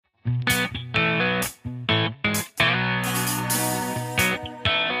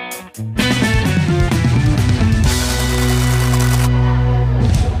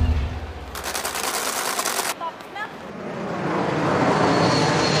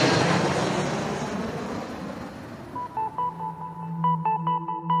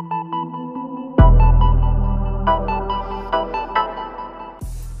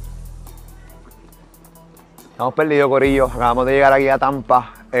Estamos perdidos, corillo. Acabamos de llegar aquí a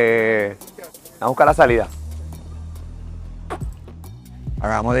Tampa. Vamos a buscar la salida.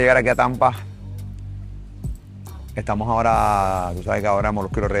 Acabamos de llegar aquí a Tampa. Estamos ahora, tú sabes que ahora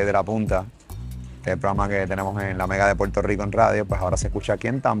Molu y Rocky de la Punta, que es el programa que tenemos en la Mega de Puerto Rico en radio, pues ahora se escucha aquí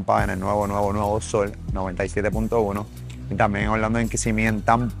en Tampa, en el nuevo Sol 97.1. Y también Orlando en Kissimmee,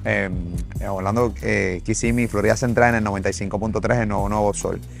 Orlando, Kissimmee, Florida Central en el 95.3, el nuevo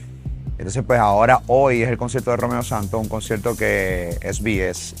Sol. Entonces, pues ahora, hoy es el concierto de Romeo Santos, un concierto que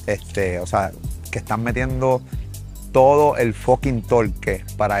SBS, o sea, que están metiendo todo el fucking torque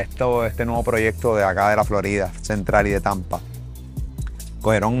para este nuevo proyecto de acá de la Florida Central y de Tampa.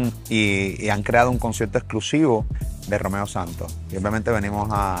 Cogieron y han creado un concierto exclusivo de Romeo Santos. Y obviamente venimos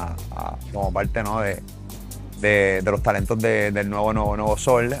como parte, ¿no?, de los talentos del nuevo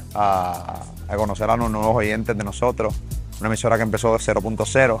Sol, a conocer a los nuevos oyentes de nosotros. Una emisora que empezó de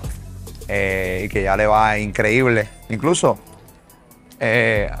 0.0. Y que ya le va increíble. Incluso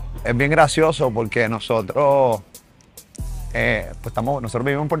es bien gracioso porque nosotros nosotros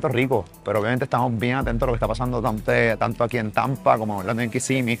vivimos en Puerto Rico, pero obviamente estamos bien atentos a lo que está pasando tanto aquí en Tampa como en Orlando, en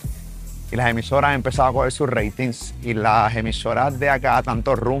Kissimmee. Y las emisoras han empezado a coger sus ratings, y las emisoras de acá,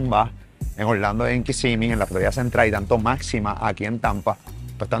 tanto Rumba en Orlando y en Kissimmee, en la Florida Central, y tanto Máxima aquí en Tampa,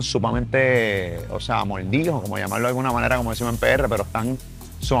 pues están sumamente, o sea, mordidos, como llamarlo de alguna manera, como decimos en PR, pero están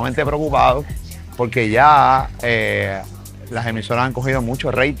sumamente preocupados porque ya las emisoras han cogido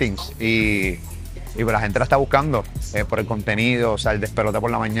muchos ratings y pues la gente la está buscando por el contenido, o sea, el despelote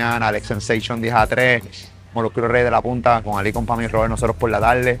por la mañana, Alex Sensation 10 a 3, Molu y Rocky de la Punta con Ali, con Pam y Robert, nosotros por la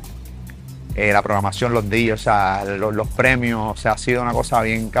tarde, la programación, los días, o sea, los premios, o sea, ha sido una cosa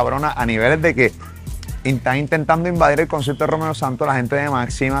bien cabrona a niveles de que están intentando invadir el concierto de Romeo Santos, la gente de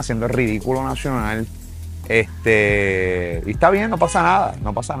Máxima haciendo el ridículo nacional. Y está bien, no pasa nada,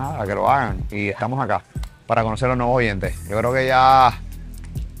 que lo hagan. Y estamos acá para conocer a los nuevos oyentes. Yo creo que ya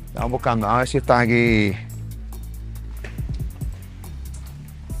estamos buscando, a ver si están aquí.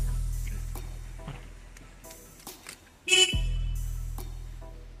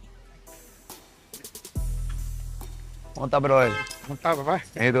 ¿Cómo estás, brother? ¿Cómo estás, papá?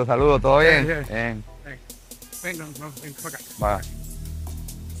 Y tu saludo, ¿todo bien? Bien. Bien. Venga, ven para acá. Va.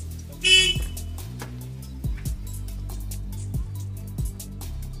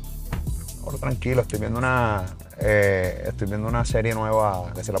 Ahora tranquilo, estoy viendo una serie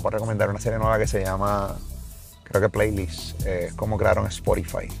nueva que se la puedo recomendar, una serie nueva que se llama, creo que Playlist, es como crearon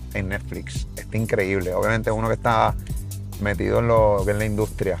Spotify en Netflix. Está increíble. Obviamente uno que está metido en lo que es la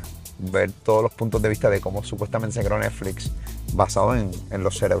industria, ver todos los puntos de vista de cómo supuestamente se creó Netflix, basado en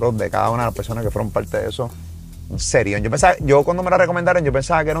los cerebros de cada una de las personas que fueron parte de eso. En serio, yo cuando me la recomendaron, yo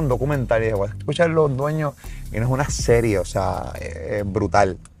pensaba que era un documental y dije, voy a escuchar los dueños, y no es una serie, o sea, es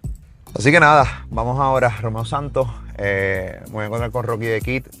brutal. Así que nada, vamos ahora a Romeo Santos. Me voy a encontrar con Rocky de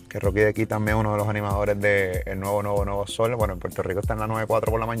Kid, que Rocky de Kid también es uno de los animadores del nuevo Sol. Bueno, en Puerto Rico está en la 9.4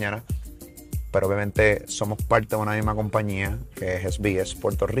 por la mañana, pero obviamente somos parte de una misma compañía, que es SBS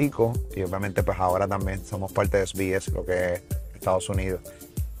Puerto Rico, y obviamente pues ahora también somos parte de SBS, lo que es Estados Unidos.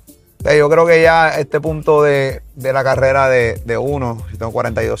 Yo creo que ya a este punto de la carrera de uno, yo tengo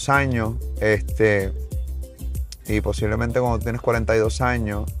 42 años, y posiblemente cuando tienes 42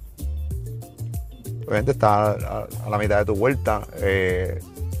 años, obviamente estás a la mitad de tu vuelta, que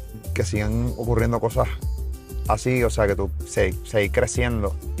sigan ocurriendo cosas así, o sea, que tú seguir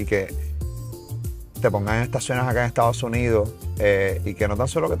creciendo y que te pongan en estaciones acá en Estados Unidos, y que no tan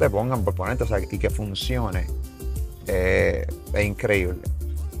solo que te pongan por ponerte, o sea, y que funcione, es increíble.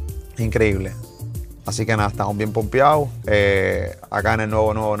 Increíble. Así que nada, estamos bien pompeados. Acá en el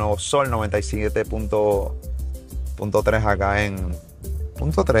nuevo Sol 97.3 acá en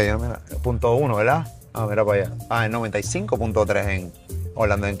punto 3, mira, punto 1, ¿verdad? Ah, mira para allá. Ah, en 95.3 en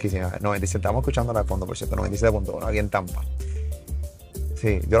Orlando, en Kissimmee. 97, estamos escuchando de fondo, por cierto, 97.1 aquí en Tampa.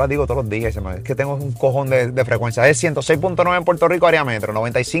 Sí, yo las digo todos los días, es que tengo un cojón de frecuencia. Es 106.9 en Puerto Rico, área metro,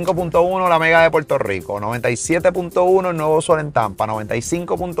 95.1 la Mega de Puerto Rico, 97.1 el Nuevo Sol en Tampa,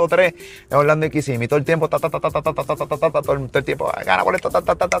 95.3 en Orlando y Kissimmee. Todo el tiempo, todo el tiempo, gana por esto,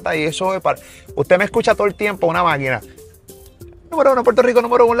 y eso es para... Usted me escucha todo el tiempo, una máquina. Número 1 en Puerto Rico,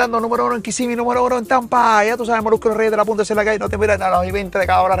 número 1 en Orlando, número 1 en Kissimmee, número 1 en Tampa. Ya tú sabes, Molu y Rocky de la Punta de la calle. No te olvides a las 20 de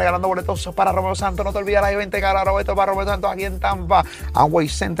cada hora regalando boletos para Romeo Santos. No te olvides a las 20 de cada hora boletos para Romeo Santos aquí en Tampa. Amway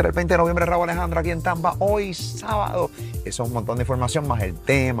Center el 20 de noviembre, Raúl Alejandro aquí en Tampa. Hoy sábado. Eso es un montón de información, más el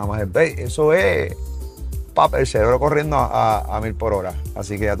tema, más el... Eso es... el cerebro corriendo a 1000 por hora.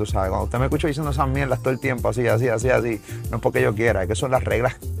 Así que ya tú sabes, cuando usted me escucha diciendo esas mierdas todo el tiempo, así, no es porque yo quiera, es que son las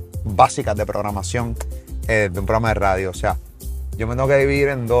reglas básicas de programación de un programa de radio. O sea, yo me tengo que dividir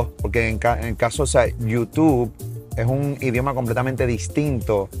en dos, porque en el caso, o sea, YouTube es un idioma completamente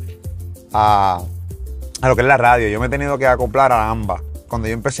distinto a lo que es la radio. Yo me he tenido que acoplar a ambas. Cuando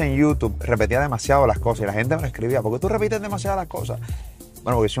yo empecé en YouTube, repetía demasiado las cosas y la gente me lo escribía, ¿por qué tú repites demasiado las cosas?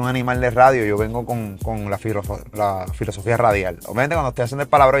 Bueno, porque soy un animal de radio, yo vengo con la filosofía radial. Obviamente cuando estoy haciendo el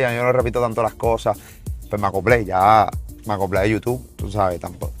palabra ya yo no repito tanto las cosas, pues me acoplé a YouTube, tú sabes,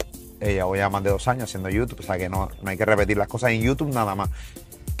 tampoco. Ya voy a más de 2 años haciendo YouTube, o sea que no hay que repetir las cosas en YouTube nada más.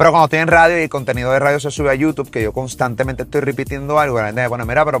 Pero cuando estoy en radio y el contenido de radio se sube a YouTube, que yo constantemente estoy repitiendo algo, la gente me pone,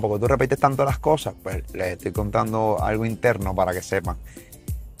 mira, pero ¿por qué tú repites tanto las cosas? Pues les estoy contando algo interno para que sepan.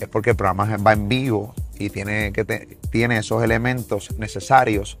 Es porque el programa va en vivo y tiene esos elementos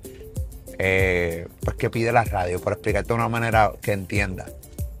necesarios pues que pide la radio, por explicarte de una manera que entienda.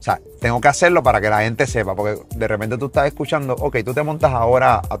 O sea, tengo que hacerlo para que la gente sepa, porque de repente tú estás escuchando, ok, tú te montas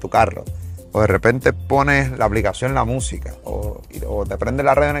ahora a tu carro, o de repente pones la aplicación, la música, o te prende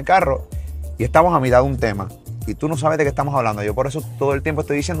la radio en el carro y estamos a mitad de un tema y tú no sabes de qué estamos hablando. Yo por eso todo el tiempo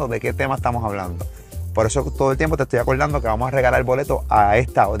estoy diciendo de qué tema estamos hablando. Por eso todo el tiempo te estoy acordando que vamos a regalar el boleto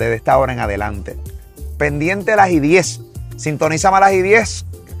desde esta hora en adelante. Pendiente a las y 10. Sintonízame a las y 10.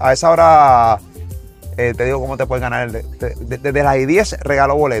 A esa hora te digo cómo te puedes ganar. Desde las y 10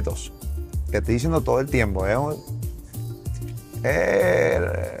 regalo boletos. Te estoy diciendo todo el tiempo.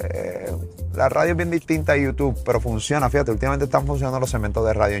 La radio es bien distinta a YouTube, pero funciona. Fíjate, últimamente están funcionando los segmentos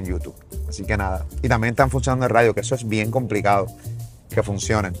de radio en YouTube. Así que nada. Y también están funcionando en radio, que eso es bien complicado que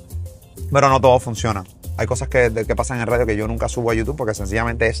funcionen. Pero no todo funciona. Hay cosas que pasan en radio que yo nunca subo a YouTube porque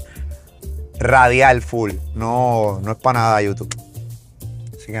sencillamente es radial full. No es para nada YouTube.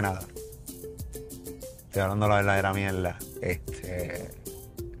 Así que nada. Estoy hablando de la verdadera mierda.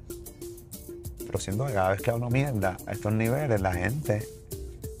 Pero siento que cada vez que hablo mierda a estos niveles, la gente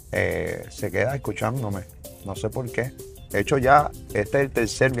se queda escuchándome. No sé por qué. De hecho, ya este es el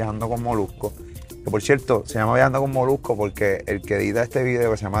tercer Viajando con Molusco. Que por cierto, se llama Viajando con Molusco porque el que edita este video,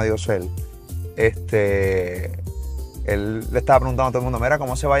 que se llama Diosel, él le estaba preguntando a todo el mundo, mira,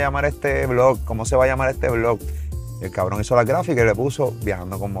 ¿cómo se va a llamar este blog? ¿Cómo se va a llamar este blog? El cabrón hizo la gráfica y le puso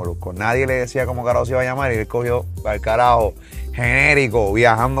Viajando con Molusco. Nadie le decía cómo carajo se iba a llamar y él cogió al carajo genérico,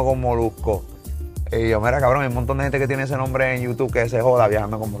 Viajando con Molusco. Y yo, mira, cabrón, hay un montón de gente que tiene ese nombre en YouTube que se joda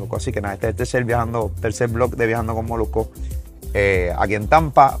Viajando con Molusco. Así que nada, este es el tercer blog de Viajando con Molusco. Aquí en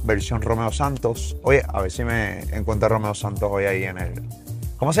Tampa, versión Romeo Santos. Oye, a ver si me encuentro a Romeo Santos hoy ahí en el...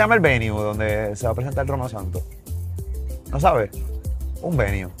 ¿Cómo se llama el venue donde se va a presentar el Romeo Santos? ¿No sabes? Un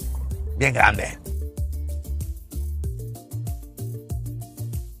venue bien grande.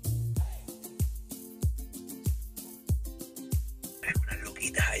 Hay unas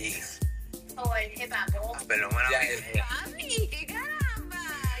loquitas allí. Oye, papo. Pero no me la... Papi, qué caramba,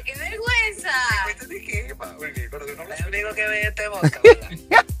 qué vergüenza. ¿De qué, papi? Pero tú no Es el único que ve este podcast, ¿verdad?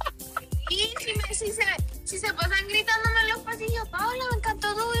 Y si se pasan gritándome en los pasillos, Paula, me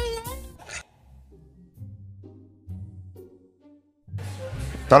encantó tu video.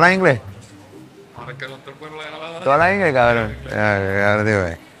 ¿Tú hablas inglés? Ahora que no te puedo la ¿Tú hablas inglés, cabrón?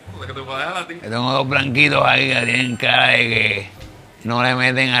 Yo tengo 2 blanquitos ahí que tienen cara de que no le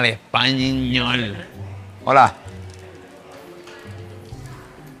meten al español. Hola.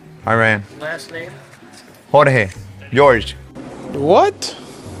 Hi, Ryan. Last name? Jorge. George. What?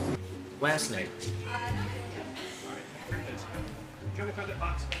 Last name.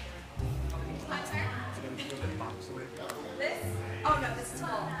 Oh no, this is full.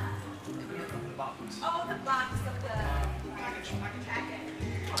 Oh, the box of the packet.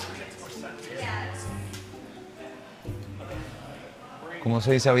 Yes. ¿Cómo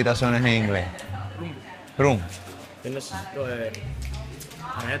se dice habitaciones en inglés? Room. Tienes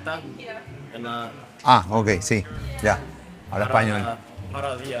tarjeta en la... Ah, ok, sí. Ya. Habla español.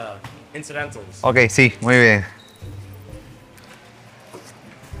 Para the incidentals. Ok, sí, muy bien.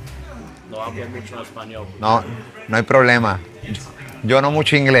 No hablo mucho español. No hay problema. Yo no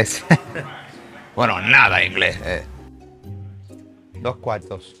mucho inglés. Bueno, nada inglés. 2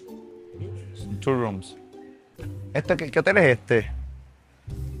 cuartos. 2 rooms. ¿Qué hotel es este?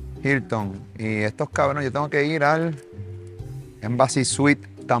 Hilton. Y estos cabrones, yo tengo que ir al Embassy Suite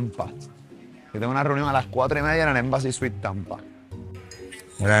Tampa. Yo tengo una reunión a las 4:30 en el Embassy Suite Tampa.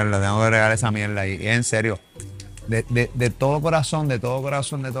 Mira, le tengo que regalar esa mierda ahí. Y en serio. De todo corazón,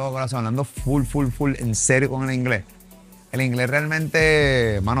 hablando full, en serio con el inglés. El inglés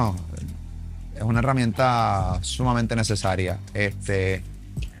realmente, mano, es una herramienta sumamente necesaria. Okay,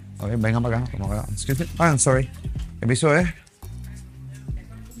 vengan para acá. Vamos acá. Excuse me. I'm sorry. ¿Qué piso es?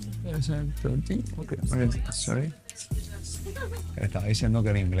 Okay, sorry. Le estaba diciendo que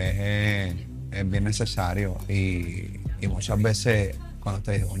el inglés es bien necesario y muchas veces cuando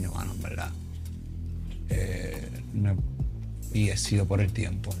te digo, coño, mano, en verdad, y he sido por el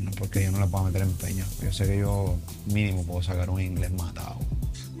tiempo, no porque yo no le pueda meter empeño. Yo sé que yo mínimo puedo sacar un inglés matado.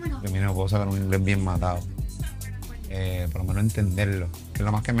 Yo mínimo puedo sacar un inglés bien matado. Por lo menos entenderlo, que es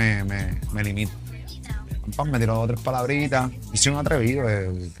lo más que me limita. Me tiró 2 o 3 palabritas. Y soy un atrevido,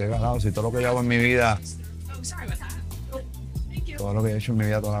 qué galado. Si todo lo que yo hago en mi vida, todo lo que he hecho en mi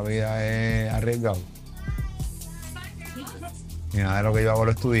vida, toda la vida es arriesgado. Y nada de lo que yo hago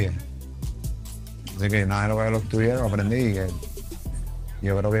lo estudié. Así que nada de lo que yo lo estudié lo aprendí y que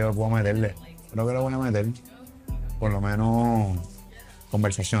yo creo que yo puedo meterle. Creo que lo voy a meter. Por lo menos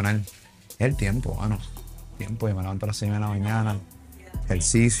conversacional. Es el tiempo, bueno. Tiempo. Y me levanto a las 6 de la mañana.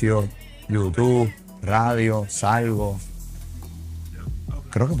 Ejercicio, YouTube, radio, salgo.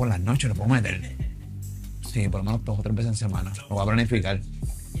 Creo que por las noches lo puedo meter. Sí, por lo menos 2 o 3 veces en semana. Lo voy a planificar.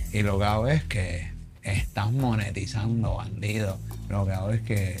 Y lo que hago es que estás monetizando, bandido. Lo que hago es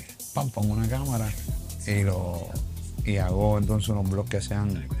que pongo una cámara y hago entonces unos blogs que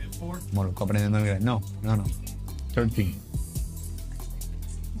sean Molusco aprendiendo inglés. No. 13.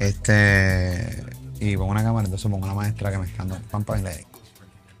 Y pongo una cámara, entonces pongo una maestra que me está dando inglés.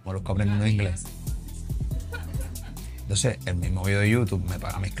 Molusco aprendiendo inglés. Entonces, el mismo video de YouTube me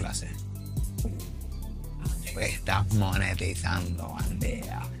paga mis clases. Estás monetizando,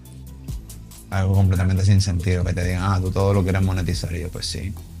 bandera. Algo completamente sin sentido, que te digan, tú todo lo quieres monetizar. Y yo, pues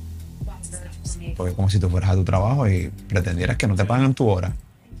sí. Porque es como si tú fueras a tu trabajo y pretendieras que no te paguen tu hora.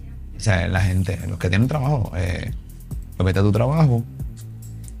 O sea, la gente, los que tienen trabajo, pues vete a tu trabajo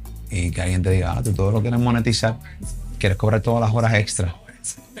y que alguien te diga, tú todo lo quieres monetizar, quieres cobrar todas las horas extra.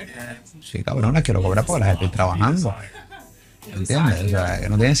 Sí, cabrón, las quiero cobrar porque las estoy trabajando. ¿Entiendes? O sea, que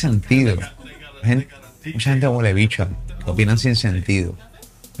no tiene sentido. Mucha gente huele bicha, que opinan sin sentido.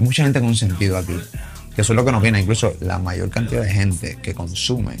 Hay mucha gente con sentido aquí, que eso es lo que nos viene. Incluso la mayor cantidad de gente que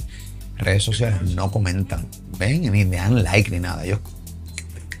consume redes sociales no comentan, ven ni le dan like ni nada. Ellos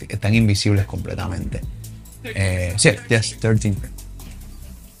están invisibles completamente. Sí, yes, 13.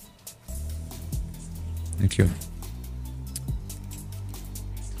 Thank you.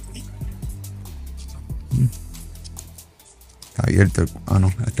 Está abierto.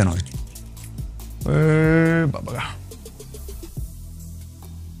 No, este no es. Va para acá.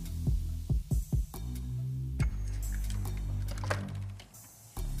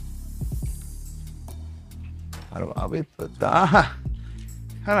 Claro, papi, está.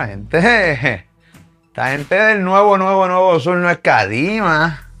 La gente. Esta gente del nuevo sur no es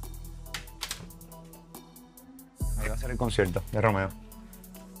Cadima. Ahí va a ser el concierto de Romeo.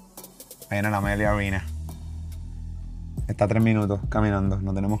 Ahí en la Amelia Arena. Está a 3 minutos caminando.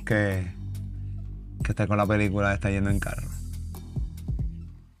 No tenemos que estar con la película, está yendo en carro.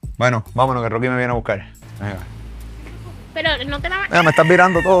 Bueno, vámonos, que Rocky me viene a buscar. Venga. Pero no te la... Mira, me estás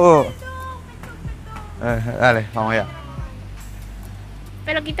virando todo. Dale, vamos allá.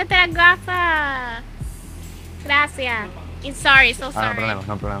 Pero quítate las gafas. Gracias. I'm sorry, so sorry. No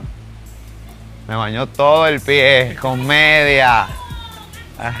hay problema. Me bañó todo el pie con media.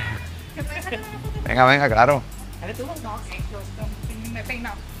 Venga, claro. Me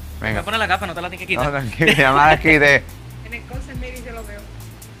peinado. Venga. Me pones la gafa, no te la tienes que quitar. No, tranquilo, ya me la quité. En el concert medio yo lo veo.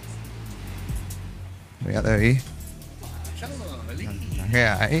 Ya te vi. ¿Qué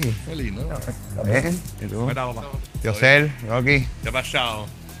hay? Feliz, ¿no? ¿Bien? ¿Y tú? Bueno, papá. Yosel, Rocky. ¿Qué ha pasado?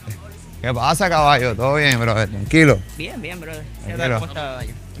 ¿Qué pasa, caballo? ¿Todo bien, bro? Tranquilo. Bien, brother. Tranquilo. ¿Cómo está,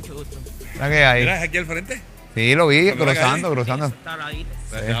 caballo? Mucho gusto. ¿La que hay? ¿Miras aquí al frente? Sí, lo vi, ¿Pero cruzando. Está al ladito.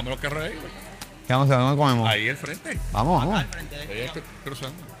 Dejamos los carros ahí. ¿Qué vamos a hacer? ¿Dónde comemos? Ahí al frente. Vamos. Ahí estoy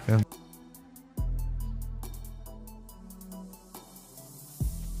cruzando.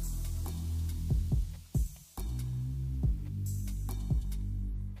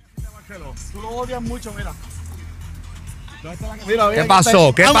 Tú lo odias mucho, mira. ¿Qué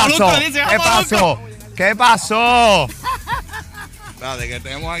pasó? ¿Qué pasó? Espérate, que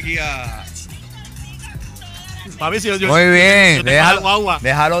tenemos aquí a... Papi, si yo Muy bien, yo tengo la guagua.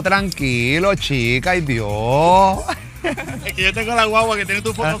 déjalo tranquilo, chica, y Dios. Es que yo tengo la guagua que tiene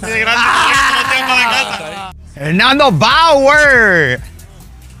tu foto así de grande. No tengo para la casa. Hernando Bauer.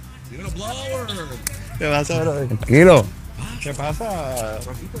 ¿Qué pasa, bro? Tranquilo. ¿Qué pasa,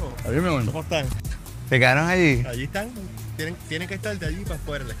 Roquito? ¿Cómo están? ¿Se quedaron allí? Allí están. Tienen que estar de allí para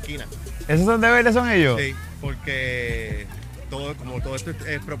afuera, en la esquina. ¿Esos son de verdes son ellos? Sí, porque como todo esto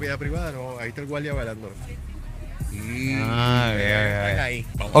es propiedad privada, no, ahí está el guardia velando. Bien. Ahí.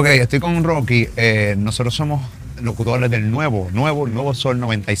 Ok, estoy con Rocky. Nosotros somos locutores del nuevo Sol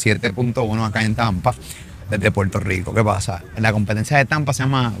 97.1 acá en Tampa. desde Puerto Rico. ¿Qué pasa? La competencia de Tampa se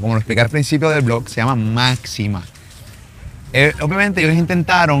llama, como lo expliqué al principio del blog, se llama Máxima. Obviamente ellos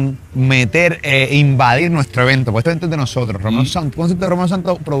intentaron invadir nuestro evento, porque este evento es de nosotros, Romeo Santos, concierto de Romeo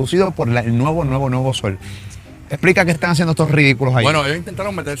Santos producido por el nuevo Sol. Explica qué están haciendo estos ridículos ahí. Bueno, ellos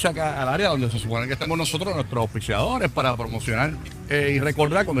intentaron meterse acá al área donde se supone que estamos nosotros, nuestros auspiciadores, para promocionar y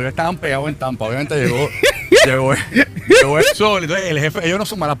recordar cuando ellos estaban pegados en Tampa. Obviamente llegó el sol. Entonces, el jefe, ellos no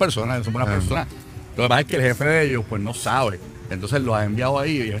son malas personas, ellos son buenas personas. Lo que pasa es que el jefe de ellos, pues no sabe. Entonces los ha enviado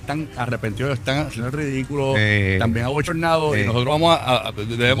ahí y ellos están arrepentidos, están haciendo el ridículo, también abochornados. Y nosotros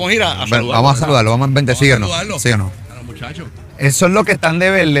debemos ir a saludarlo. Vamos a saludarlo, vamos a bendecirnos. ¿Sí o no? A los muchachos. Esos son los que están de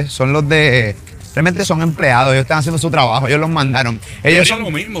verdes, son los de. Realmente son empleados, ellos están haciendo su trabajo, ellos los mandaron. Ellos son lo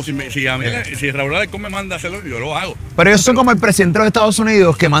mismo, si Raúl Alarcón me manda a hacerlo, yo lo hago. Pero ellos son como el presidente de los Estados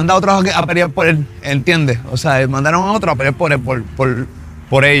Unidos que manda a otros a pelear por él, ¿entiendes? O sea, mandaron a otros a pelear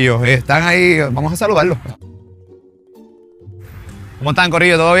por ellos. Están ahí, vamos a saludarlos. ¿Cómo están,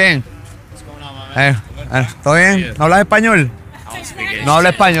 Corillo? ¿Todo bien? ¿Todo bien? ¿No hablas español? No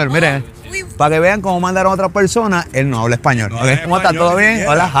habla español, miren. Para que vean cómo mandaron a otra persona, él no habla español. Okay. ¿Cómo está? ¿Todo bien?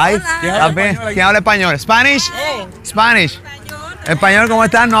 Hola, hi. ¿Estás bien? ¿Quién habla español? ¿Spanish? ¿Spanish? ¿Español? ¿Cómo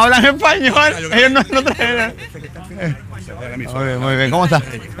están? ¿No hablan español? Ellos no traen. Muy bien. ¿Cómo está?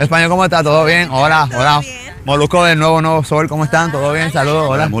 ¿Español cómo está? ¿Todo bien? Hola. Molusco del Nuevo Sol, ¿cómo están? ¿Todo bien? Saludos,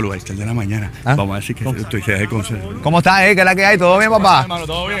 hola. Molu, ahí está el de la mañana. Vamos a decir que estoy de consejo. ¿Cómo estás? ¿Qué es la que hay? ¿Todo bien, papá? Hermano,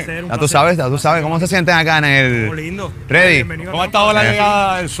 todo bien. Ya tú sabes. ¿Cómo se sienten acá en el...? Muy lindo. ¿Ready? ¿Cómo ha estado la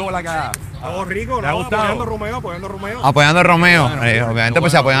llegada del sol acá? Todo rico, ¿Te ha gustado? apoyando a Romeo. Apoyando a Romeo. Obviamente,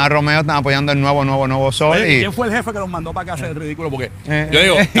 pues se apoyan a Romeo, están apoyando el nuevo Sol. Oye, Y... ¿quién fue el jefe que los mandó para acá a hacer el ridículo? Porque yo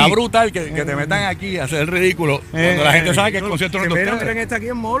digo, está brutal que te metan aquí a hacer el ridículo cuando la gente sabe que el concierto no es de ustedes. Está aquí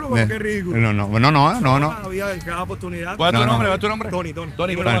en Molu, pero qué ridículo. No. Había cada oportunidad. ¿Cuál es tu nombre? ¿Cuál es tu nombre? Tony.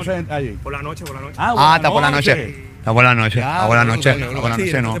 Tony, ¿cómo lo haces allí? Por la noche. Está por la noche. Está por la noche,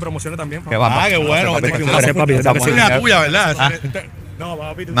 no. Te promociona también. ¿Qué va? Qué bueno. Gracias, papi. Esa es la tuya, ¿verdad? No,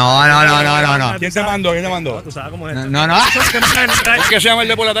 papi. No. ¿Quién te mandó? Tú sabes cómo es. No. ¿Cómo que se llama el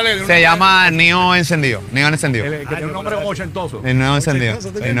de por la tele? Se llama Neo Encendido. Que tiene un nombre como ochentoso. El Neo Encendido.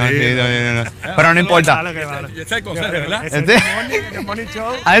 No. Pero no importa. Ese es el consejo, ¿verdad? Es el Morning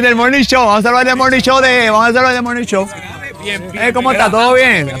Show. Ah, es del Morning Show. Vamos a hablar del Morning Show ¿Cómo está? ¿Todo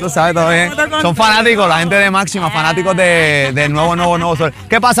bien? Tú sabes, todo bien. Son fanáticos, la gente de Máxima, fanáticos del nuevo Sol.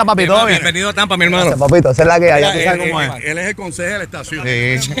 ¿Qué pasa, papi? ¿Todo bien? Bienvenido a Tampa, mi hermano. Gracias, papito, esa es la que hay, ya tú sabes cómo es. Él es el consejo de la estación.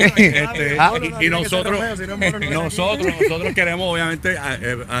 Sí. Y nosotros queremos, obviamente,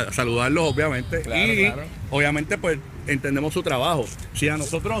 a saludarlos, obviamente. Claro. Obviamente, pues, entendemos su trabajo. Si a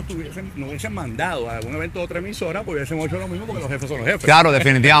nosotros nos hubiesen mandado a algún evento de otra emisora, pues hubiésemos hecho lo mismo porque los jefes son los jefes. Claro,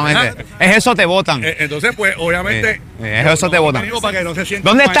 definitivamente. Es eso te votan. Entonces, pues, obviamente... Es eso te votan. Para que no se sientan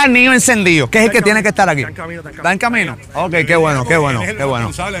 ¿Dónde mal. está el niño encendido? ¿Qué es el que tiene que estar aquí? ¿Está en camino? Ok, qué bueno. Él es el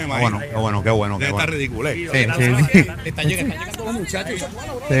responsable, me imagino. Qué bueno. De esta ridiculez. Sí. Están llegando los muchachos.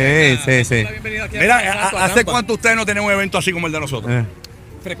 Sí. Mira, ¿hace cuánto ustedes no tienen un evento así como el de nosotros?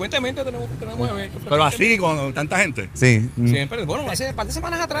 Frecuentemente tenemos eventos. Pero así, con tanta gente. Sí. Siempre. Bueno, hace un par de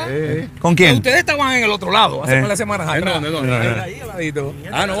semanas atrás. ¿Con quién? Ustedes estaban en el otro lado, hace un par de semanas atrás. ¿Dónde? Ahí al ladito.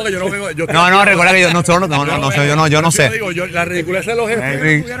 No, que yo no vengo. No, recuerda que yo no sé. La ridiculez de los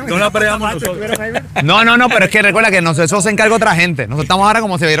jefes. No la peleamos nosotros. No, pero es que recuerda que eso se encarga otra gente. Nosotros estamos ahora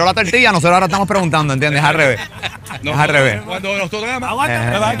como se viró la tortilla, nosotros ahora estamos preguntando, ¿entiendes? Es al revés. Es al revés. Cuando nosotros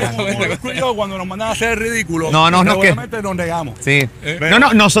cuando nos mandan a hacer el ridículo, obviamente nos negamos. Sí.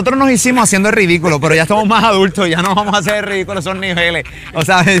 Nosotros nos hicimos haciendo el ridículo, pero ya somos más adultos, ya no vamos a hacer el ridículo esos niveles. O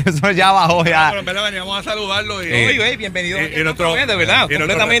sea, eso ya bajó ya. Pero en verdad veníamos a saludarlo bienvenido. Y nuestro, de verdad,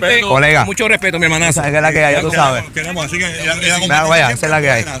 completamente. Respeto, colega. Mucho respeto, mi hermanazo. Esa es la que hay, ya tú sabes. Queremos, así que Vaya, esa es la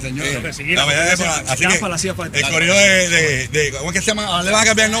que hay. Así que el corrido de ¿cómo es que se llama? Le van a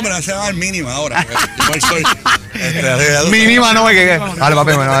cambiar el nombre, se llama el Mínima ahora. Mínima no que vale,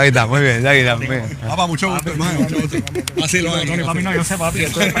 papi, bueno, ahí está, muy bien, ahí está. Papá, mucho gusto, hermano, mucho gusto. Así lo es. Papi, no, yo sé, papi.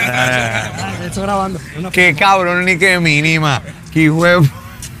 Estoy grabando. Qué cabrón, ni qué mínima. Qué huevo.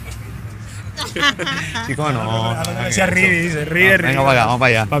 Chico, no. Se ríe. Venga para acá, vamos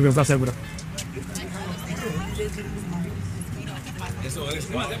para allá. Papi, un placer, bro.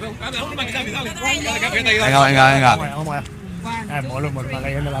 Venga. Vamos allá. Molu, la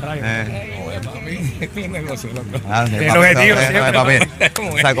leyenda de la radio. El objetivo siempre. Papi.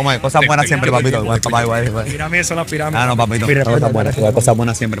 O sea, como cosas buenas siempre, papito. Papá, igual. Pirámides son las pirámides. No, papito. Cosas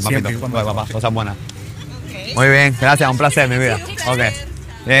buenas siempre, papito. Papá, cosas buenas. Muy bien, gracias, un placer, mi vida. Ok.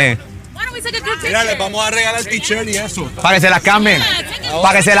 Bien. Bueno, we take a group Mira, les picture. vamos a regalar t-shirt y eso. Para que se las cambien.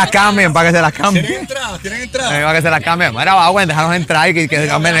 Para que se las cambien, para que se las cambien. ¿Tienen entrada? ¿Tienen entrada? Para que se las cambien. Mira, Bauer, déjanos entrar y que se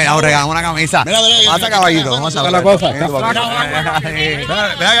cambien, nos regalamos una camisa. Mira, Pasa, caballito, vamos a la cosa. Ven acá,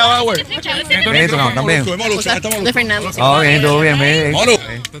 Bauer. También. De Fernando. Oh, bien, todo bien, bien. Molu.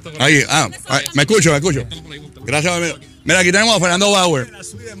 Ahí, me escucho. Gracias, amigo. Mira, aquí tenemos a Fernando Bauer.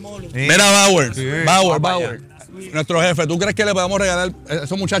 Mira, Bauer. Nuestro jefe, ¿tú crees que le podemos regalar a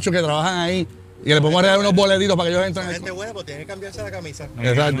esos muchachos que trabajan ahí y que le podemos regalar unos boletitos para que ellos entren? Gente buena, pues tiene que cambiarse la camisa.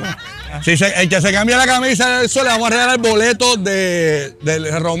 Exacto. Si el que se cambia la camisa del sol, le vamos a regalar boletos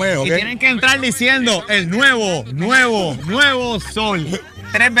del Romeo. Y ¿ok? tienen que entrar diciendo el nuevo sol.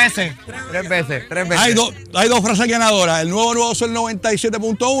 3 veces. Hay dos frases ganadoras. El nuevo sol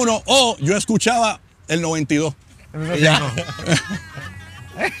 97.1 o yo escuchaba el 92. Y ya.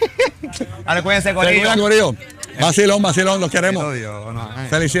 Dale, cuídense, ¿Se corillo. cuidan, corillo? Vacilón, los queremos.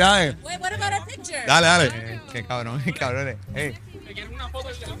 Felicidades. Wait, what about a picture? Dale. Qué cabrón, cabrones. Ey.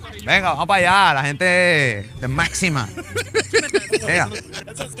 Venga, vamos para allá, la gente de máxima. Venga.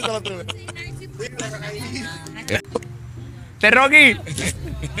 ¡De Rocky!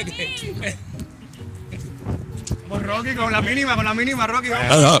 Con Rocky, con la mínima, Rocky.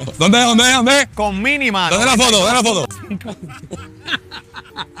 ¿Dónde? Con mínima. ¿Dónde la foto?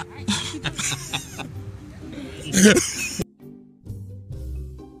 Qué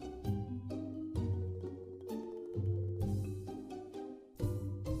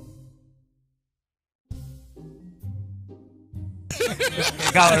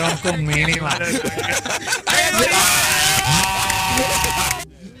cabrón, con mínima.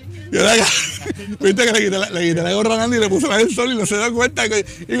 Viste que le quité la gorra a Andy y le puse la del sol y no se dio cuenta. Y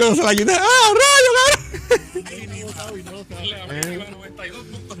cuando se la quité, ¡rayo, cabrón!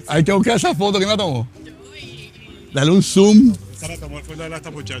 Hay que buscar esa foto. ¿Quién la tomó? Dale un zoom. Sara tomó el foto de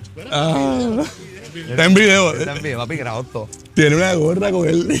esta muchacha. Está en video. También, papi, grabado todo. Tiene una gorra con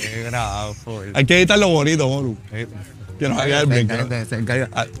él. Qué grabado, Hay que editarlo bonito, Molu. Que nos haga bien. Se encarga.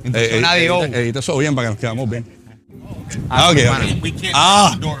 Edita eso bien para que nos quedamos bien. Ok. We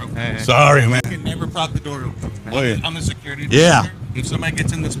can't door Sorry, man. We can never prop the door open. Oye. I'm the security. Yeah. If somebody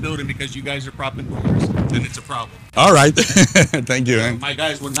gets in this building because you guys are propping doors, then it's a problem. All right. Thank you, man. My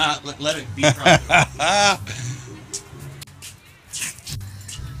guys would not let it be a problem.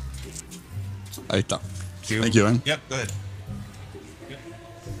 Ahí está. Thank you, man. Yep, go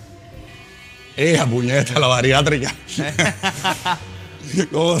ahead. Puñeta, la bariátrica.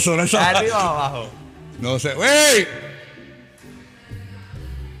 ¿Cómo son esas? ¿Arriba o abajo? No sé. ¡Wey!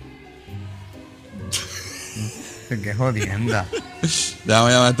 Qué jodienda.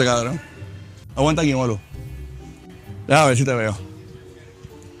 Déjame llamar a este cabrón. Aguanta aquí, Molu. Déjame ver si te veo.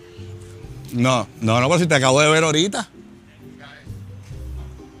 No, pues si te acabo de ver ahorita.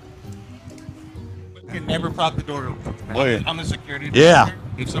 We can never prop the door open. Oye. I'm the security. Yeah.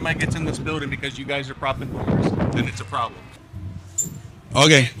 If somebody gets in this building because you guys are propping doors, then it's a problem. Ok.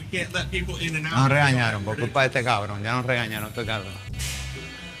 We can't let people in and out. Nos regañaron por culpa de este cabrón. Ya nos regañaron este cabrón.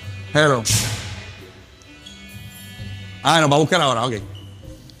 Hello. Nos va a buscar ahora, ok.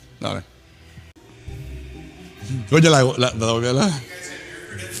 Dale. Oye, la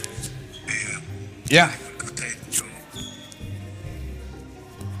Yeah.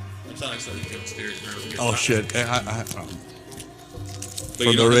 Oh shit. But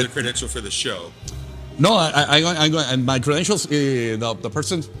you don't have the credential for the show. No, I'm going, and my credentials, the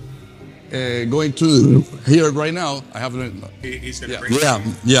person going to here right now, I have He's going to bring it.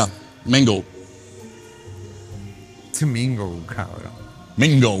 Yeah, Mingo. Mingo, cabrón.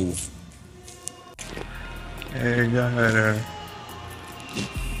 Mingo.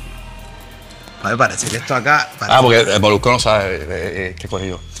 A ver, parece que esto acá. Porque el Molusco no sabe qué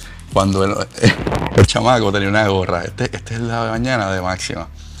cogió. Cuando el chamaco tenía una gorra, este es la mañana de máxima.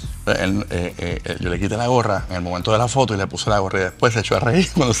 Yo le quité la gorra en el momento de la foto y le puse la gorra y después se echó a reír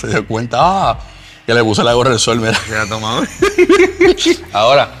cuando se dio cuenta, que le puse la gorra del sol, mira. Se ha tomado.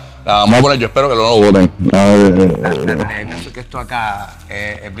 Ahora, la vamos a poner, yo espero que no lo voten. Pienso que esto acá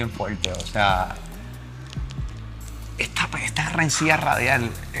es bien fuerte, o sea, esta rencilla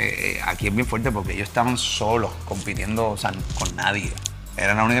radial aquí es bien fuerte porque ellos estaban solos compitiendo, o sea, con nadie.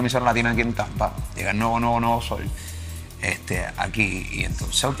 Era la única emisora latina aquí en Tampa. Llega el nuevo sol aquí y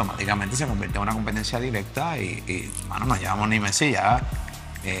entonces automáticamente se convirtió en una competencia directa y mano, no llevamos ni meses ya.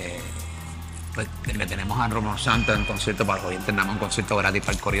 Pues le tenemos a Romeo Santos en concierto para los oyentes, damos un concierto gratis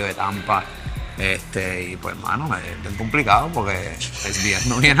para el correo de Tampa. Y pues, mano, es complicado porque el viernes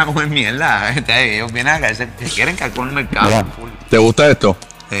no viene a comer mierda. Ellos vienen a caerse, quieren caer con el mercado. ¿Te gusta esto?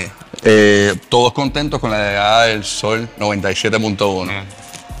 Sí. Todos contentos con la llegada del sol 97.1.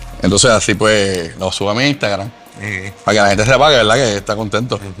 Entonces así pues lo subo a mi Instagram. Para que la gente sepa que verdad que está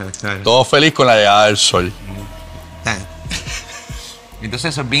contento. Todo feliz con la llegada del sol.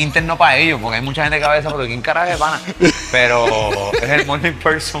 Entonces eso es bien interno para ellos, porque hay mucha gente que a veces, porque ¿quién carajo es pana? Pero es el morning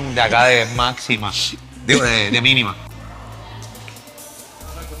person de acá de máxima, digo, de mínima.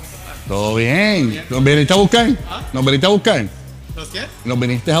 Todo bien. ¿Nos viniste a buscar? ¿Nos viniste a buscar? ¿Los qué? ¿Nos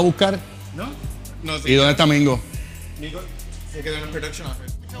viniste a buscar? No. No sé. ¿Y dónde está Mingo? Mingo se quedó en el production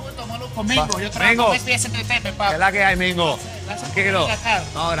office. Conmigo, yo trabajo Mingo, con SBS Entertainment, ¿qué es la que hay, Mingo? Tranquilo.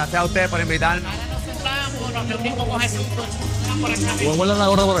 No, gracias a ustedes por invitarme. Ahora nos sentamos, nos reunimos con Jesús. Por acá. ¿Puedo guardar la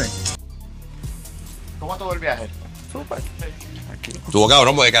gorra por ahí? ¿Cómo estuvo el viaje? Súper. Estuvo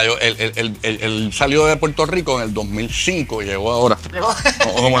cabrón porque cayó. Él salió de Puerto Rico en el 2005 y llegó ahora.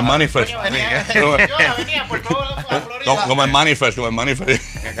 Como el Manifest. Venía por todo la Florida. Como el Manifest, como el Manifest.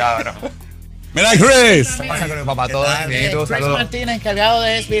 Qué cabrón. Mira, Chris. ¿Qué pasa con mi papá? Todo bien, Chris saludos. Martínez, encargado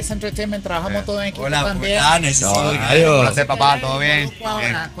de SBS Entertainment, trabajamos todo en equipo también. Gracias, papá, todo bien.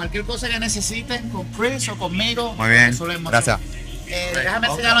 Cualquier cosa que necesiten con Chris o conmigo, Muy bien, resolvemos. gracias. Déjame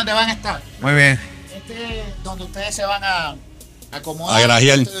enseñar dónde van a estar. Muy bien. Este es donde ustedes se van a acomodar. A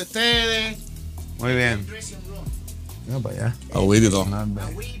grajear. De ustedes. Muy bien. Dressing room. No, para allá. Agüita y todo.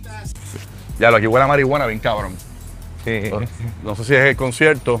 Agüitas. Ya, lo aquí huele a marihuana bien cabrón. Sí. No sé si es el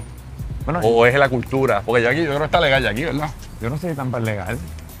concierto Bueno, o es la cultura. Porque ya aquí, yo creo que está legal ya aquí, ¿verdad? yo no sé si tan legal.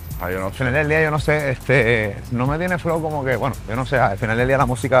 Yo no Al final del día, yo no sé, no me tiene flow como que, bueno, yo no sé, al final del día la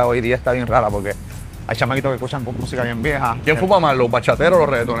música hoy día está bien rara porque hay chamaquitos que escuchan música bien vieja. ¿Quién fuma más, los bachateros o los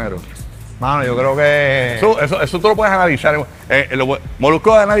reggaetoneros? Mano, yo creo que... Eso tú lo puedes analizar.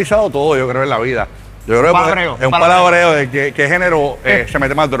 Molusco ha analizado todo, yo creo, en la vida. Yo creo que Palabreo, es un palabreo de qué género se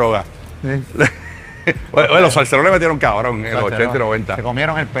mete más droga. Sí. Oye, los salseros le metieron cabrón en los 80 y 90. Se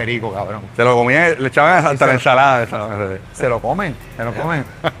comieron el perico, cabrón. Se lo comían, le echaban hasta la ensalada. Se lo comen.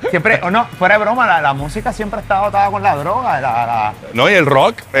 Siempre, o no, fuera de broma, la música siempre ha estado atada con la droga. No, y el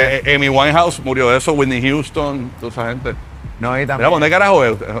rock. Amy Winehouse murió de eso, Whitney Houston, toda esa gente. No, y también... Mira, ¿dónde carajo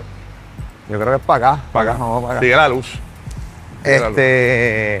es? Yo creo que es para acá. Para acá. No, para acá. Sigue la luz.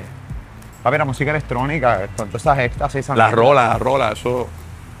 Papi, la música electrónica, con todas esas éxtasis. La rola, eso.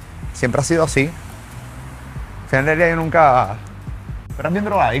 Siempre ha sido así. Al final del día yo nunca... Eras bien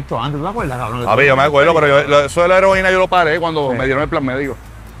drogadicto antes, ¿tú te acuerdas, cabrón? A ver, yo me acuerdo, pero eso de la heroína yo lo paré cuando me dieron el plan médico.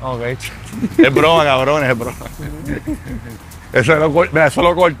 Ok. Es broma, cabrones, es broma. Eso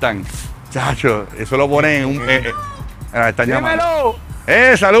lo cortan. Chacho, eso lo ponen en un... están llamando.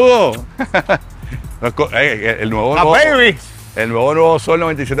 ¡Saludos! El nuevo... baby! El nuevo Sol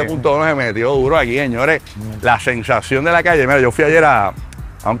 97.1 se metió duro aquí, señores. La sensación de la calle. Mira, yo fui ayer a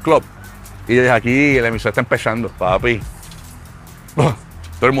un club y desde aquí el emisor está empezando, papi. Todo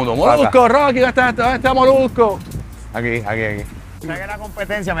el mundo, Molusco, Rocky, ¿dónde está Molusco? Aquí. ¿Sabes que la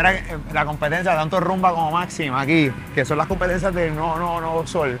competencia, mira, la competencia tanto Rumba como Máxima aquí, que son las competencias de no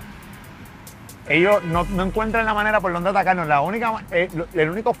Sol, ellos no encuentran la manera por donde atacarnos. El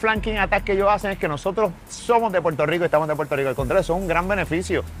único flanking attack que ellos hacen es que nosotros somos de Puerto Rico y estamos de Puerto Rico. Al contrario, eso es un gran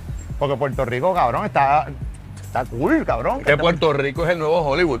beneficio, porque Puerto Rico, cabrón, está cool, cabrón. Que Puerto Rico es el nuevo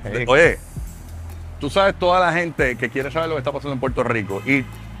Hollywood. Sí. Oye, tú sabes toda la gente que quiere saber lo que está pasando en Puerto Rico y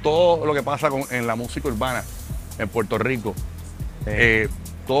todo lo que pasa en la música urbana en Puerto Rico. Sí.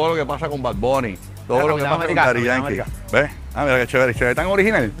 Todo lo que pasa con Bad Bunny, todo lo que pasa con Daddy Yankee. ¿Ves? Mira qué chévere. Se ve tan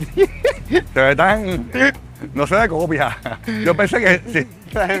original. Se ve tan... No se ve copia. Yo pensé que... Sí.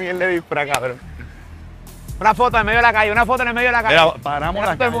 Traje miel de disfraz, cabrón. Una foto en medio de la calle, Mira, paramos Mira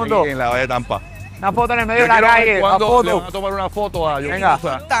la todo el calle mundo. aquí en la Valle de Tampa. Una foto en el medio Yo de la quiero ver calle, cuándo foto. le van a tomar una foto a Venga.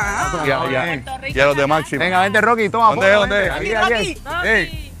 y a los de Máximo. Venga, vente, Rocky, toma ¿Dónde foto. es? ¿Dónde es? Aquí.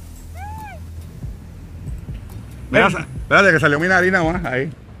 Ey. Mira, espérate que salió mi narina más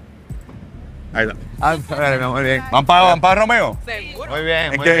ahí. Ahí está. Ah, espérate, mi amor, bien. ¿Van para Romeo? Seguro. Muy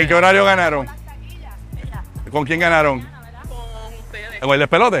bien, ¿En qué horario ganaron? ¿Con quién ganaron? Con ustedes. ¿Con el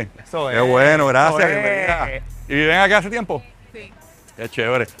despelote? Eso Qué bueno, gracias. Eso es. Bienvenida. ¿Y viven acá hace tiempo? Sí. Qué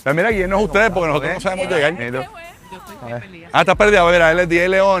chévere. Pero mira, guíennos ustedes porque nosotros no sabemos llegar. Yo estoy muy feliz. Ah, estás perdida. Mira, él es DJ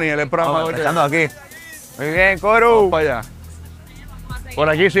León y él es programador. Estando aquí. Muy bien, Coru. Vamos para allá. Por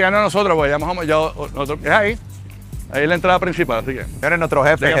aquí síganos a nosotros, porque ya nosotros, es ahí. Ahí es la entrada principal, así que. Eres nuestro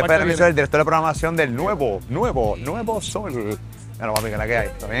jefe, ¿De qué jefe parte de emisor, viene? el director de programación del nuevo Sol. Mira, papi, que la que hay,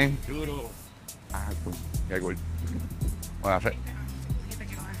 ¿está bien? Ah, cool. Qué cool. Bueno,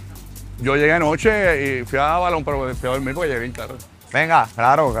 yo llegué anoche y fui a Avalon, pero fui a dormir porque llegué bien tarde. Venga,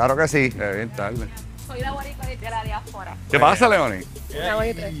 claro que sí. Llegué bien tarde. Soy la boricua de la diáspora. ¿Qué pasa, Leoni? La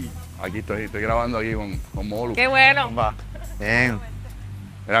boricua. Aquí estoy grabando aquí con Molu. Qué bueno. Va. Bien.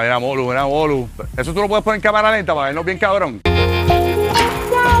 Mira, Molu. Eso tú lo puedes poner en cámara lenta para vernos bien cabrón.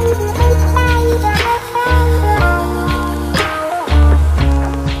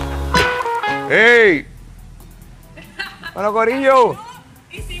 ¡Ey! Bueno, Corillo.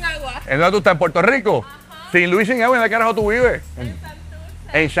 Y sin agua. ¿En dónde tú estás? ¿En Puerto Rico? Sin luz y sin agua, ¿en qué carajo tú vives?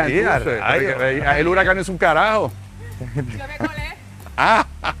 En Santurce. El huracán es un carajo. Yo me colé. Ah.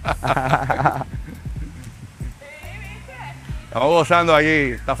 Estamos gozando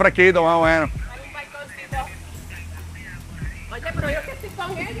aquí. Está fresquito, más o menos. Hay un balconcito. Oye, pero yo que estoy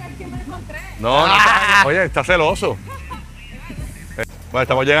con ella, es que me encontré. No, no oye, está celoso. Bueno,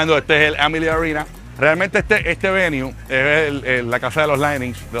 estamos llegando. Este es el Amalie Arena. Realmente este venue es la casa de los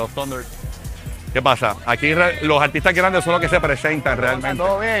Lightnings, de los Thunder. ¿Qué pasa? Aquí los artistas grandes son los que se presentan realmente.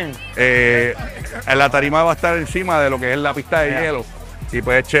 Todo bien. La tarima va a estar encima de lo que es la pista de hielo. Y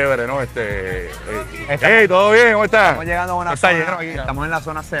pues es chévere, ¿no? Hey, ¿todo bien? ¿Cómo estás? Estamos llegando a una Está zona, lleno aquí. estamos en la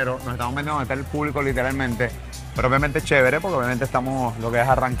zona cero, nos estamos metiendo donde está el público literalmente. Pero obviamente es chévere porque obviamente estamos lo que es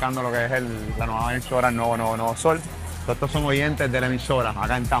arrancando lo que es la nueva emisora, el nuevo sol. Todos estos son oyentes de la emisora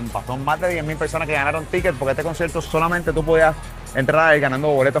acá en Tampa. Son más de 10,000 personas que ganaron tickets porque este concierto solamente tú podías entrar ahí ganando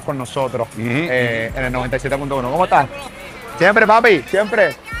boletos con nosotros en el 97.1. ¿Cómo estás? Siempre, papi,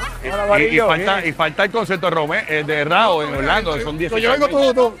 siempre. Y falta el concierto de Romeo, de Rao en Orlando, son 10. Yo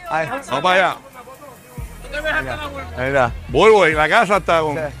vengo tú. Vamos para allá. Ahí está. Vuelvo y la casa está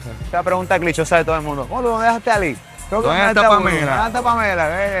con... Esta pregunta clichosa de todo el mundo. ¿Cómo tú dejaste a Ali? ¿Dónde está Pamela? ¿Dónde está Pamela?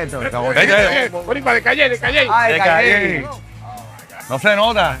 ¿Qué es esto? De calle. Ay, De calle. calle. No se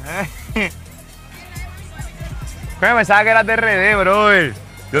nota. Coño, pensaba que eras de RD, brother.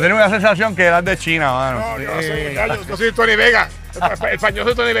 Yo tenía una sensación que eras de China, mano. No, yo soy Tony Vega. El español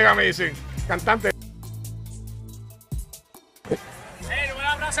soy Tony Vega, me dicen. Cantante. No me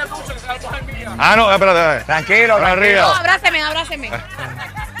abraces mucho, que se va a coger mía. Ah, no, espérate. Tranquilo, No, tranquilo. abráceme.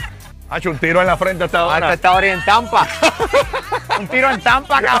 Ha hecho un tiro en la frente hasta ahora. Hasta esta hora en Tampa. Un tiro en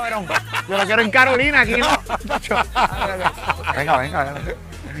Tampa, cabrón. Yo lo quiero en Carolina aquí, ¿no? Venga.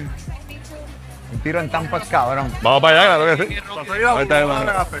 Un tiro en Tampa, cabrón. Vamos para allá, claro que sí. Ahí está,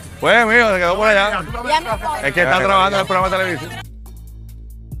 hermano. Pues, mío, se quedó por allá. Es que está trabajando en el programa de televisión.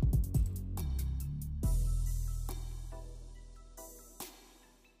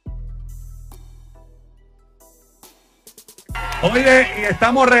 Oye, y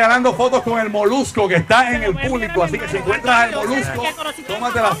estamos regalando fotos con el Molusco que está en el público, así que si encuentras al Molusco,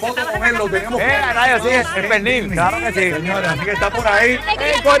 tómate la foto con él, lo tenemos. Rayo, sí, es pernil, claro que sí. Señores, así que está por ahí.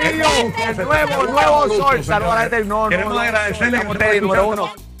 Corillo, el nuevo sol, saludos a la gente del nuevo. Queremos agradecerle que Estamos nos ready, número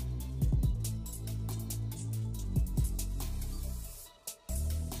uno.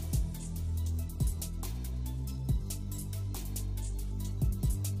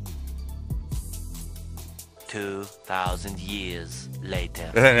 Years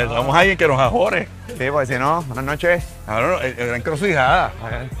later. Necesitamos a alguien que nos ajore. Sí, porque si no, buenas noches. Ahora no, era encrucijada.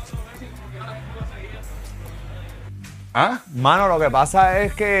 ¿Ah? Mano, lo que pasa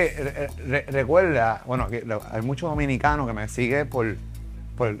es que recuerda, bueno, que hay muchos dominicanos que me siguen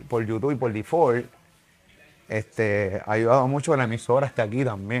por YouTube y por default. Ha ayudado mucho que la emisora esté aquí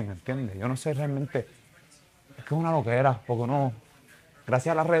también, ¿entiendes? Yo no sé realmente, es que es una loquera, porque uno,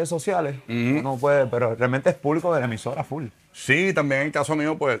 gracias a las redes sociales, uno puede, pero realmente es público de la emisora full. Sí, también en el caso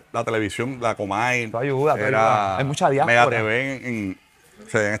mío, pues la televisión, la Comay. Todo ayuda. Hay mucha diáspora. Mega TV en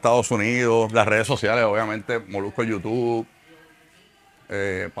Estados Unidos, las redes sociales, obviamente, Molusco YouTube.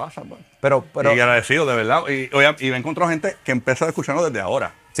 Pasa, pues. Pero, y agradecido, de verdad. Y me encontró gente que empezó a escucharnos desde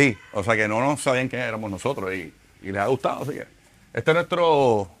ahora. Sí. O sea, que no sabían quién éramos nosotros y les ha gustado. Así que este es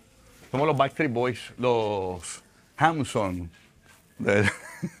nuestro... Somos los Backstreet Boys, los Hamson. ¡Nuevo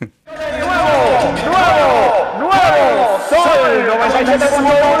Sol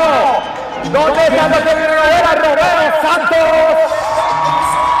 97.1! ¿Dónde está nuestro telenovela Romeo Santos?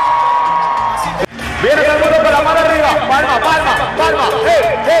 Viene todo el mundo con la mano arriba. Palma.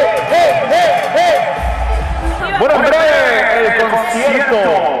 Bueno, en breve, el concierto.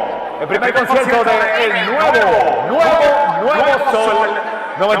 El primer concierto del nuevo Sol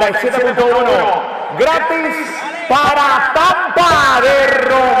 97.1. Gratis para Tampa de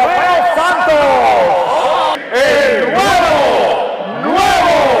Romeo Santos. El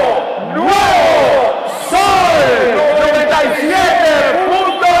nuevo Sol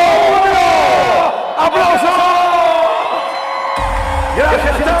 97.1. ¡Aplausos!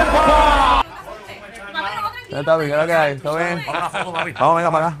 Gracias, Tampa. Está bien, ¿qué es lo que hay? ¿Está bien? Vamos,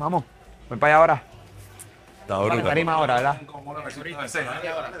 venga para acá, vamos. Voy para allá ahora. Está brutal. Tarima ahora, ¿verdad?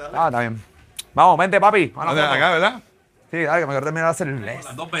 Está bien. Vamos, vente, papi. Acá, ¿verdad? Sí, dale, que me quiero terminar de hacer el les.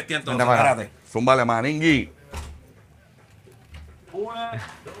 Las dos bestias Vente para acá. Zúmbale, maningui.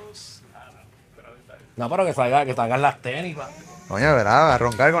 No, pero que salgan las tenis, pa. Coño, ¿verdad? A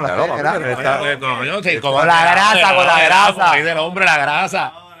roncar con la tenis, ¿verdad? Con la grasa. Ahí del hombre, la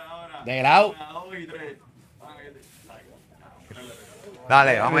grasa. De lado.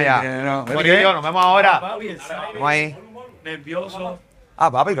 Dale, vamos allá. Corillo, nos vemos ahora. Vamos ahí. Nervioso. Ah,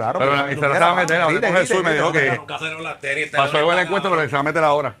 papi, claro. Pero pues, y se la estaba metiendo. Hablé con Jesús y me dijo que Nunca se las tenis. pasó algo en la encuesta, pero se va a meter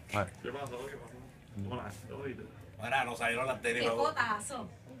ahora. Bueno, no salieron las tenis. ¡Qué cotazo!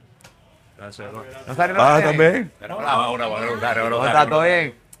 ¿No sale nada? Ah, también. ¿Está todo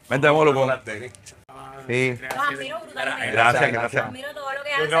bien? Vente, Molu, con Sí. Los admiro brutalmente. Gracias. Admiro todo lo que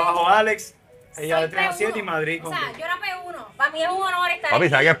Yo hacen. trabajo Alex, ella de Soy 3 a 7 y P1. Madrid. O sea, yo era P1. Para mí es un honor estar Papi, aquí.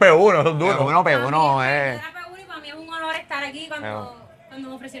 ¿sabes que es P1? Son duros. Uno, pero uno, Yo era P1 y para mí es un honor estar aquí cuando me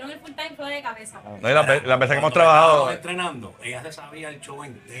ofrecieron el full time fue de cabeza. No, y las veces que hemos trabajado. Entrenando, ella se sabía el show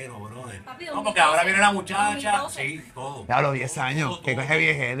entero, brother. Papi, No, porque ahora viene la muchacha. 2012. Sí, todo. Ya los 10 años. Que coge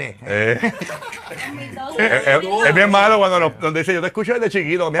viejete. Es bien malo cuando nos dice, yo te escucho desde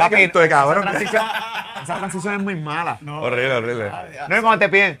chiquito. Mira que esto de cabrón. Esa transición es muy mala. Horrible. No es cuando te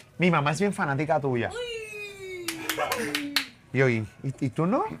piden, mi mamá es bien fanática tuya. Y yo, ¿y tú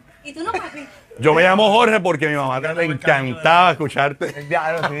no? ¿Y tú no, papi? Yo me llamo Jorge porque mi mamá le encantaba escucharte.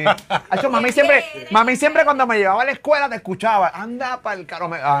 Claro, sí. Hacho, mami siempre cuando me llevaba a la escuela te escuchaba. Anda para el carro.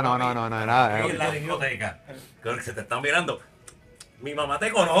 No, nada. En la discoteca, que se te están mirando. Mi mamá te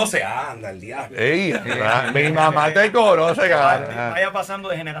conoce. Anda, el diablo. Ey, mi mamá te conoce, cabrón. Vaya pasando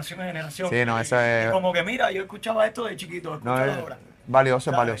de generación en generación. Sí, no, eso es. Y como que mira, yo escuchaba esto de chiquito, No, escucho es ahora.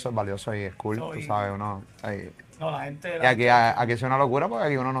 valioso y es cool, No, tú sabes, uno. Ahí. No, la gente. Y aquí es una locura porque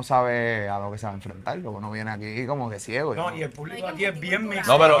aquí uno no sabe a lo que se va a enfrentar. Luego uno viene aquí como que ciego. No, y el público aquí es bien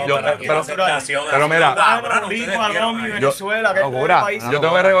mixto. No, pero mira, Rico, Colombia, Venezuela, que locura. país. yo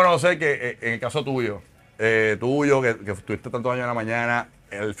tengo que reconocer que en el caso tuyo, que estuviste tantos años en la mañana,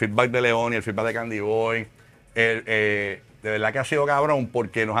 el feedback de León y el feedback de Candy Boy, de verdad que ha sido cabrón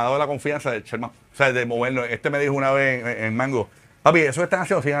porque nos ha dado la confianza de echar más, o sea, de movernos. Me dijo una vez en Mango, papi, eso que están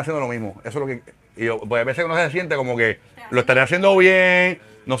haciendo, siguen haciendo lo mismo. Eso es lo que. Y yo, pues a veces uno se siente como que lo estaré haciendo bien,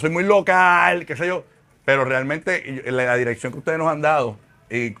 no soy muy local, qué sé yo, pero realmente la dirección que ustedes nos han dado,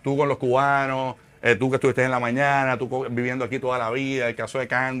 y tú con los cubanos, tú que estuviste en la mañana, tú viviendo aquí toda la vida, el caso de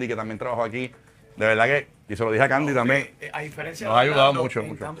Candy, que también trabajó aquí, de verdad que, y se lo dije a Candy también, A diferencia nos ha de ayudado Orlando, mucho.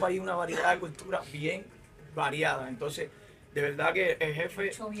 En Tampa hay una variedad de cultura bien variada. Entonces, de verdad que el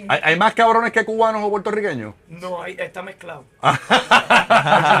jefe. ¿Hay más cabrones que cubanos o puertorriqueños? No, está mezclado.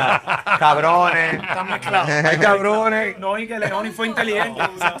 Cabrones. Está mezclado. Hay cabrones. No, y que Leoni fue inteligente.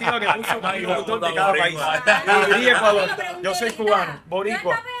 Un sentido que puso un locutor de cada país. Y Ecuador. Yo soy cubano,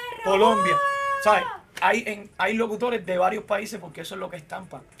 boricua, Colombia. ¿Sabes? Hay locutores de varios países porque eso es lo que es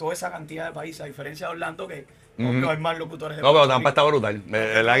Tampa. Toda esa cantidad de países, a diferencia de Orlando, que no hay más locutores de No, pero Puerto Tampa Rico. está brutal. De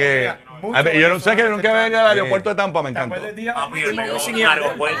verdad que. Mucho Yo no sé que nunca he venido al aeropuerto de Tampa, me ¿Te encanta. acuerdas el día? Papi, Fuimos el sin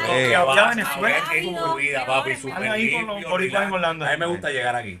aeropuerto que había Venezuela. incluida, papi, súper Ahí con los limpio. boricuas en Orlando. A mí me gusta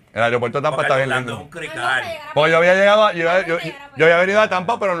llegar aquí. El aeropuerto de Tampa está bien Orlando es lindo. un crical. Pues yo había llegado, yo había venido a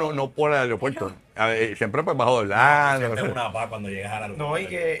Tampa, pero no por el aeropuerto. Siempre pues bajo de Orlando. Siempre es una paz cuando llegas al aeropuerto. No, y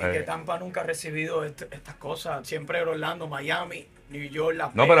que Tampa nunca ha recibido estas cosas. Siempre era Orlando, Miami, New York,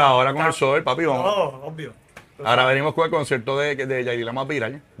 Las No, Vegas, pero ahora con el Tampa. sol, papi, vamos. No, obvio. Ahora venimos con el concierto de Yailila más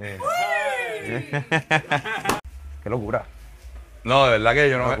viral. Qué locura. No, de verdad que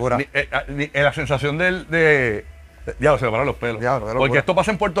yo no. Locura. La sensación ya se me paran los pelos. Diablo, qué locura. Porque esto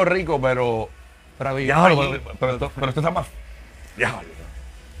pasa en Puerto Rico, pero. Diablo, pero esto está más. Diablo.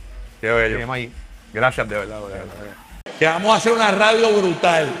 Qué bello. Seguimos ahí. Gracias, de verdad. Que vamos a hacer una radio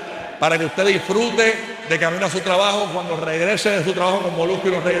brutal para que usted disfrute de camino a su trabajo, cuando regrese de su trabajo con Molusco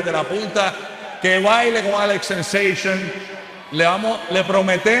y los Reyes de la Punta, que baile con Alex Sensation. Le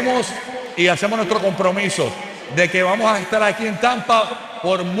prometemos y hacemos nuestro compromiso de que vamos a estar aquí en Tampa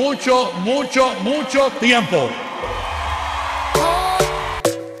por mucho tiempo.